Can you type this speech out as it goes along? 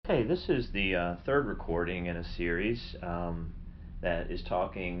Hey, this is the third recording in a series that is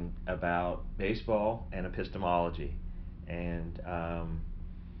talking about baseball and epistemology. And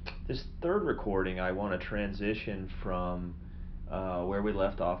this third recording, I want to transition from where we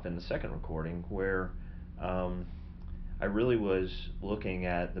left off in the second recording, where um, I really was looking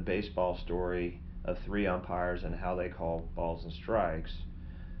at the baseball story of three umpires and how they call balls and strikes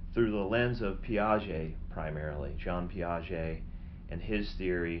through the lens of Piaget primarily, Jean Piaget, and his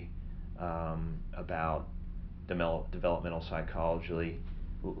theory about developmental psychology,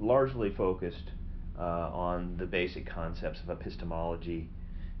 largely focused on the basic concepts of epistemology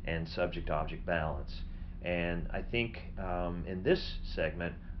and subject-object balance. And I think in this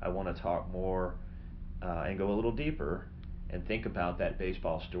segment, I want to talk more and go a little deeper and think about that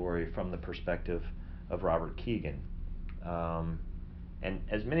baseball story from the perspective of Robert Keegan. Um, and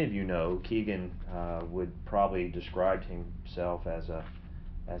as many of you know, Keegan would probably describe himself as a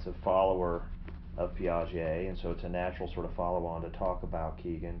follower of Piaget, and so it's a natural sort of follow-on to talk about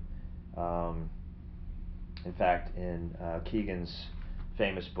Keegan. Um, in fact, in Keegan's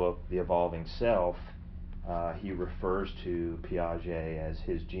famous book, The Evolving Self, he refers to Piaget as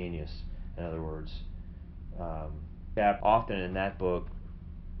his genius. In other words, um, often in that book,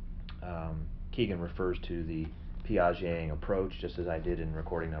 Keegan refers to the Piagetian approach, just as I did in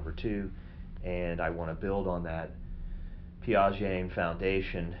recording number 2, and I want to build on that Piagetian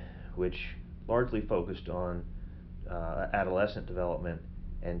foundation, which largely focused on adolescent development,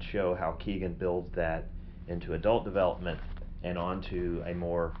 and show how Keegan builds that into adult development and onto a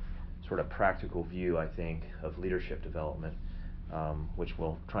more sort of practical view, I think, of leadership development, which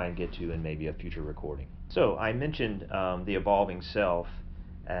we'll try and get to in maybe a future recording. So I mentioned The Evolving Self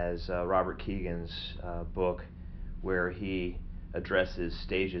as Robert Keegan's book, where he addresses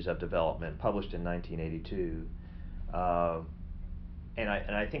stages of development, published in 1982. And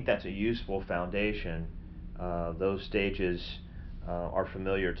I think that's a useful foundation. Those stages are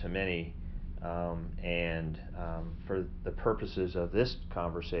familiar to many, and for the purposes of this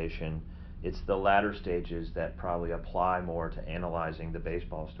conversation, it's the latter stages that probably apply more to analyzing the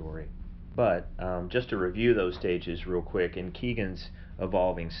baseball story. But just to review those stages real quick, in Keegan's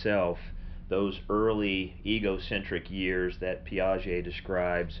Evolving Self, those early egocentric years that Piaget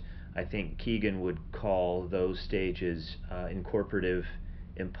describes, I think Keegan would call those stages incorporative,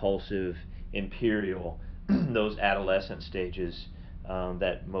 impulsive, imperial, those adolescent stages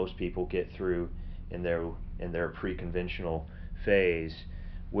that most people get through in their pre-conventional phase.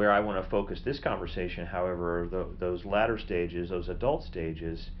 Where I want to focus this conversation, however, those latter stages, those adult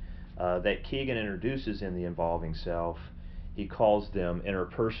stages that Keegan introduces in The Evolving Self, he calls them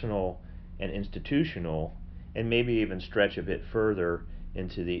interpersonal and institutional, and maybe even stretch a bit further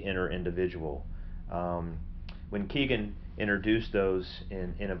into the inner individual. When Keegan introduced those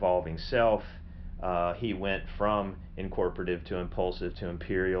in Evolving Self, he went from incorporative to impulsive to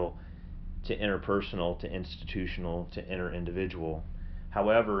imperial to interpersonal to institutional to inner individual.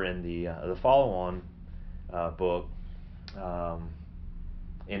 However, in the follow-on book,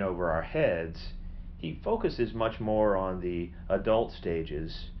 In Over Our Heads, he focuses much more on the adult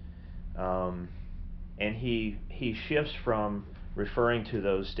stages, and he shifts from referring to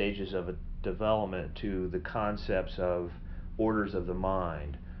those stages of a development to the concepts of orders of the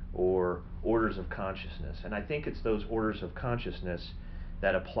mind or orders of consciousness. And I think it's those orders of consciousness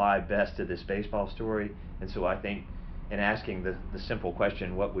that apply best to this baseball story. And so I think in asking the simple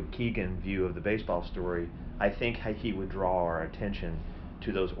question, what would Keegan view of the baseball story, I think he would draw our attention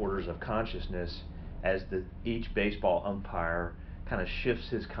to those orders of consciousness as each baseball umpire kind of shifts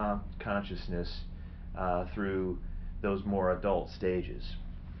his consciousness through those more adult stages.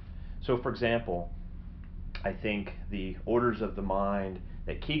 So for example, I think the orders of the mind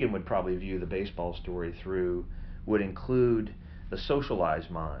that Keegan would probably view the baseball story through would include the socialized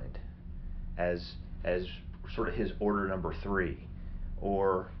mind as sort of his order number 3,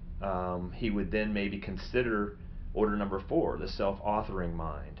 or he would then maybe consider order number 4, the self-authoring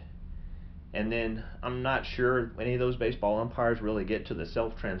mind. And then I'm not sure any of those baseball umpires really get to the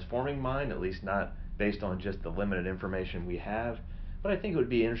self-transforming mind, at least not based on just the limited information we have. But I think it would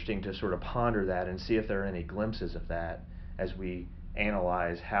be interesting to sort of ponder that and see if there are any glimpses of that as we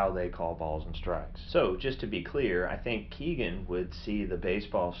analyze how they call balls and strikes. So just to be clear, I think Keegan would see the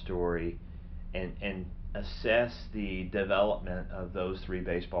baseball story and assess the development of those 3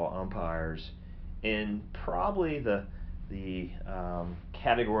 baseball umpires in probably the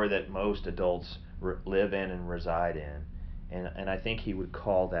category that most adults live in and reside in, and I think he would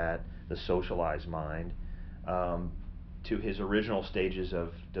call that the socialized mind. To his original stages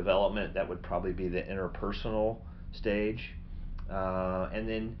of development, that would probably be the interpersonal stage. And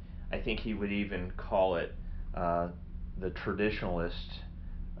then I think he would even call it the traditionalist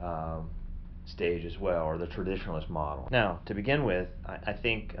stage as well, or the traditionalist model. Now, to begin with, I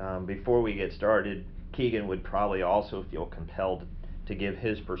think before we get started, Kegan would probably also feel compelled to give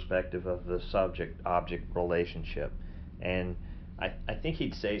his perspective of the subject-object relationship. And I think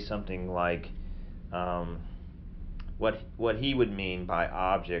he'd say something like, what he would mean by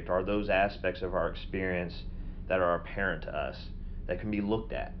object are those aspects of our experience that are apparent to us, that can be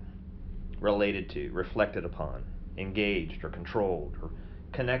looked at, related to, reflected upon, engaged or controlled or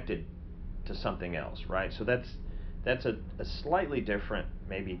connected to something else, right? So that's a slightly different,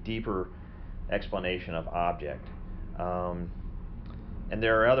 maybe deeper explanation of object. And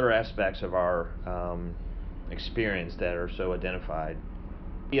there are other aspects of our experience that are so identified.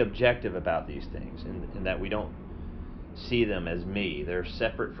 Be objective about these things, in that we don't see them as me. They're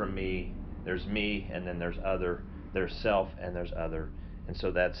separate from me. There's me, and then there's other. There's self, and there's other. And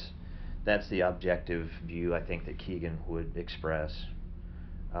so that's the objective view I think that Kegan would express,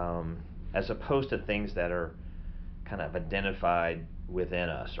 as opposed to things that are kind of identified within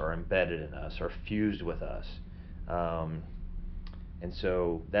us, or embedded in us, or fused with us. And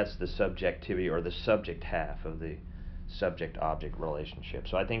so that's the subjectivity, or the subject half of the subject-object relationship.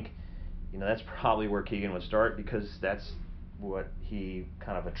 So I think, that's probably where Kegan would start, because that's what he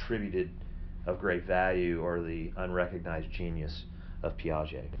kind of attributed of great value, or the unrecognized genius of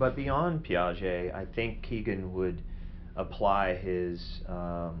Piaget. But beyond Piaget, I think Kegan would apply his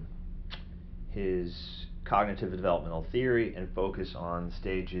cognitive developmental theory and focus on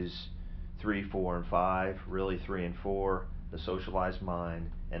stages 3, 4, and 5, really 3 and 4, the socialized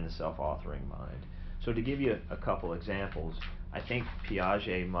mind and the self-authoring mind. So to give you a couple examples, I think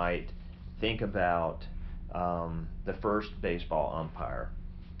Piaget might think about the first baseball umpire.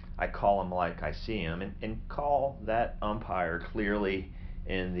 I call him like I see him, and call that umpire clearly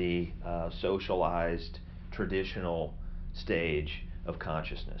in the socialized, traditional stage of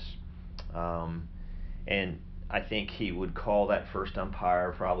consciousness. And I think he would call that first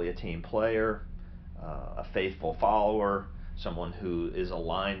umpire probably a team player, a faithful follower, someone who is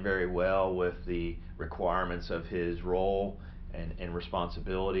aligned very well with the requirements of his role and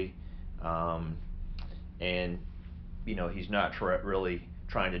responsibility. And he's not really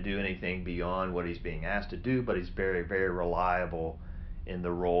trying to do anything beyond what he's being asked to do, but he's very, very reliable in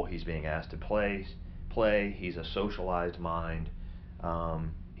the role he's being asked to play. He's a socialized mind.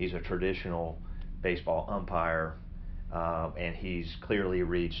 He's a traditional baseball umpire, and he's clearly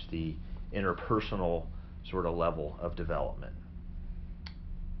reached the interpersonal sort of level of development.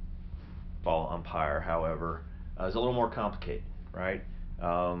 Baseball umpire, however, is a little more complicated, right?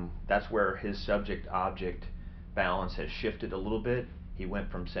 That's where his subject-object balance has shifted a little bit. He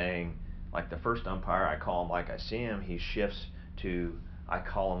went from saying, like the first umpire, I call him like I see him, he shifts to, I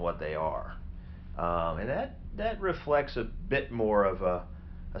call them what they are. And that reflects a bit more of a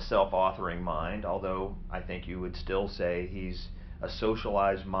self-authoring mind, although I think you would still say he's a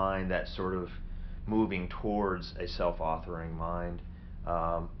socialized mind that's sort of moving towards a self-authoring mind.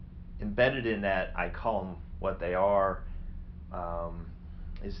 Embedded in that, I call them what they are,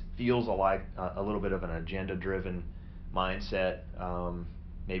 feels like a little bit of an agenda-driven mindset.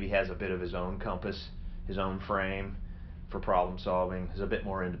 Maybe has a bit of his own compass, his own frame for problem solving, is a bit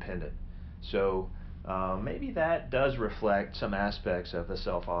more independent. So maybe that does reflect some aspects of the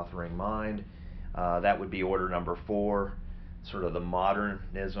self-authoring mind. That would be order number 4, sort of the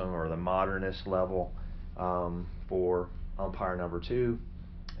modernism or the modernist level for umpire number 2.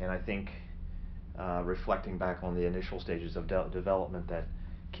 And I think reflecting back on the initial stages of development that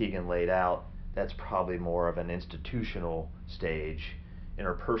Kegan laid out, that's probably more of an institutional stage,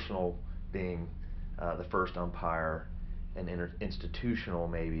 interpersonal being the first umpire, and institutional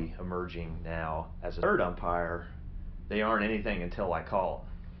maybe emerging now as a third umpire. They aren't anything until I call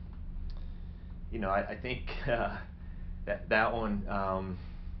them. I think that one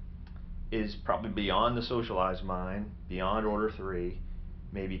is probably beyond the socialized mind, beyond order 3,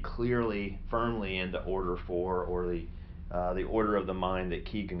 maybe clearly, firmly into order 4, or the order of the mind that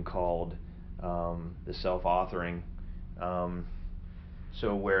Kegan called the self-authoring.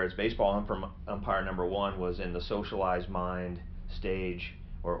 So whereas baseball umpire number 1 was in the socialized mind stage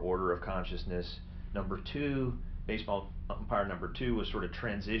or order of consciousness, baseball umpire number 2 was sort of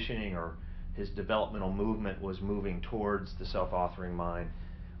transitioning, or his developmental movement was moving towards the self-authoring mind.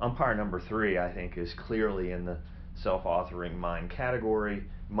 Umpire number 3, I think, is clearly in the self-authoring mind category,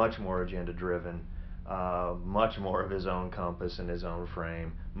 much more agenda-driven, much more of his own compass and his own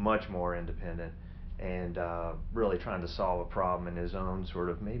frame, much more independent, and really trying to solve a problem in his own sort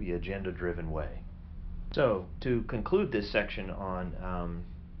of maybe agenda-driven way. So to conclude this section on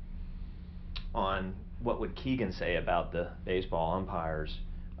what would Keegan say about the baseball umpires,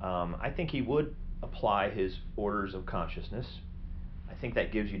 I think he would apply his orders of consciousness. I think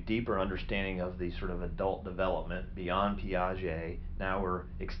that gives you deeper understanding of the sort of adult development beyond Piaget. Now we're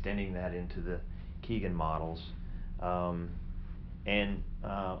extending that into the Keegan models. And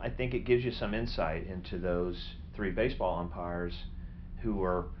I think it gives you some insight into those three baseball umpires who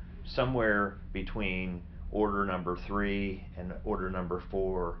are somewhere between order number 3 and order number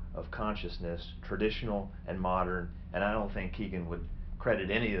 4 of consciousness, traditional and modern, and I don't think Keegan would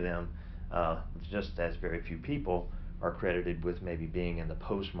credit any of them, just as very few people are credited with maybe being in the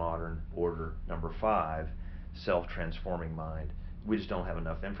postmodern order number 5, self-transforming mind. We just don't have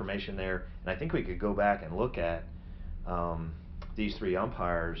enough information there, and I think we could go back and look at these three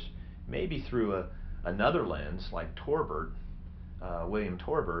umpires maybe through another lens like Torbert, William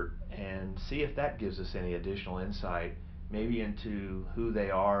Torbert, and see if that gives us any additional insight maybe into who they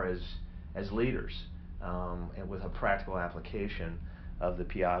are as leaders, and with a practical application of the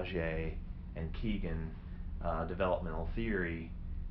Piaget and Keegan developmental theory